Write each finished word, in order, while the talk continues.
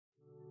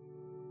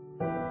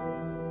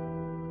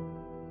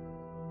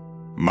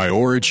My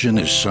origin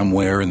is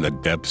somewhere in the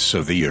depths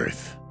of the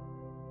earth,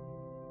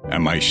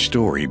 and my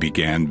story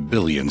began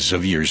billions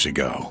of years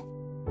ago,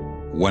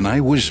 when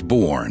I was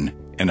born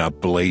in a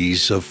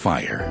blaze of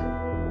fire.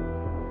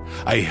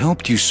 I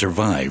helped you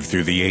survive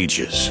through the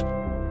ages.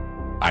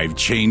 I've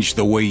changed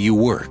the way you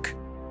work,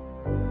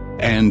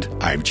 and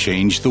I've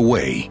changed the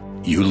way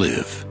you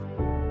live.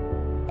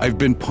 I've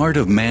been part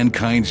of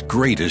mankind's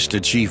greatest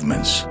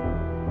achievements.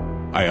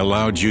 I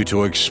allowed you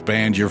to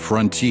expand your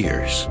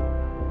frontiers,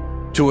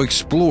 to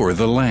explore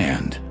the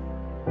land,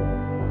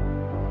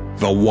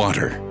 the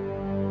water,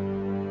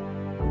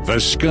 the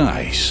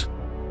skies,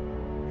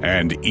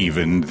 and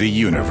even the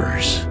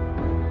universe.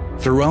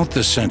 Throughout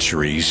the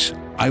centuries,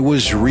 I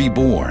was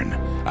reborn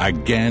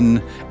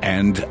again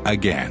and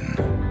again.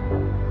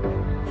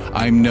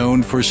 I'm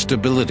known for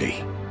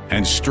stability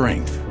and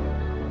strength.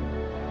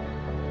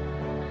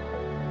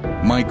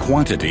 My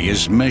quantity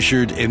is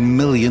measured in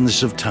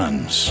millions of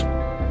tons,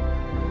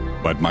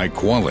 but my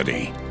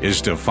quality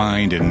is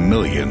defined in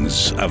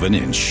millions of an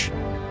inch.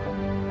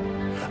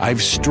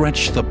 I've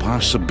stretched the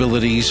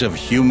possibilities of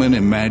human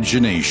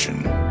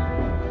imagination.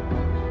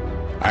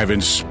 I've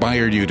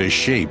inspired you to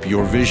shape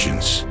your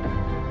visions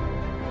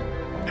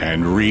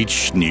and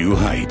reach new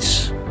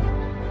heights.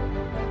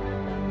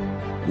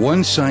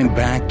 Once I'm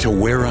back to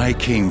where I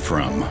came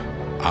from,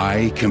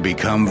 I can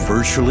become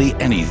virtually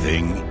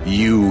anything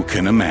you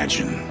can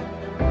imagine.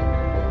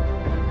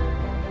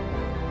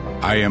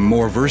 I am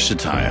more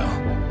versatile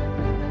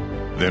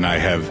than I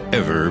have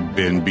ever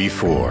been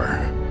before.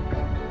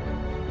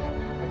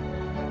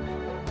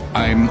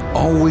 I'm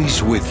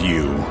always with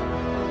you.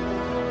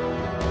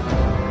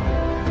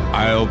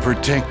 I'll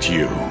protect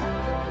you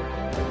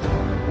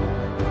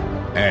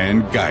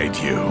and guide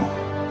you.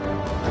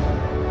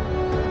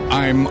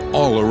 I'm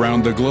all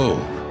around the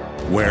globe,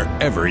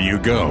 wherever you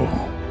go.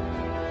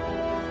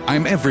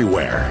 I'm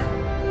everywhere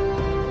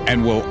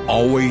and will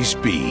always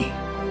be.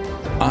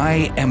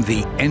 I am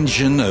the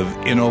engine of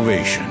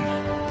innovation.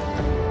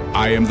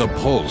 I am the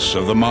pulse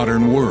of the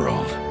modern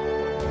world.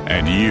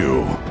 And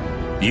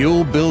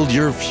you'll build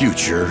your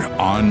future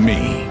on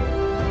me,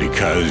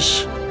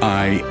 because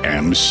I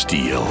am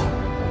steel,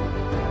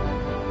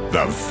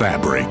 the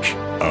fabric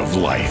of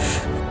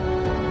life.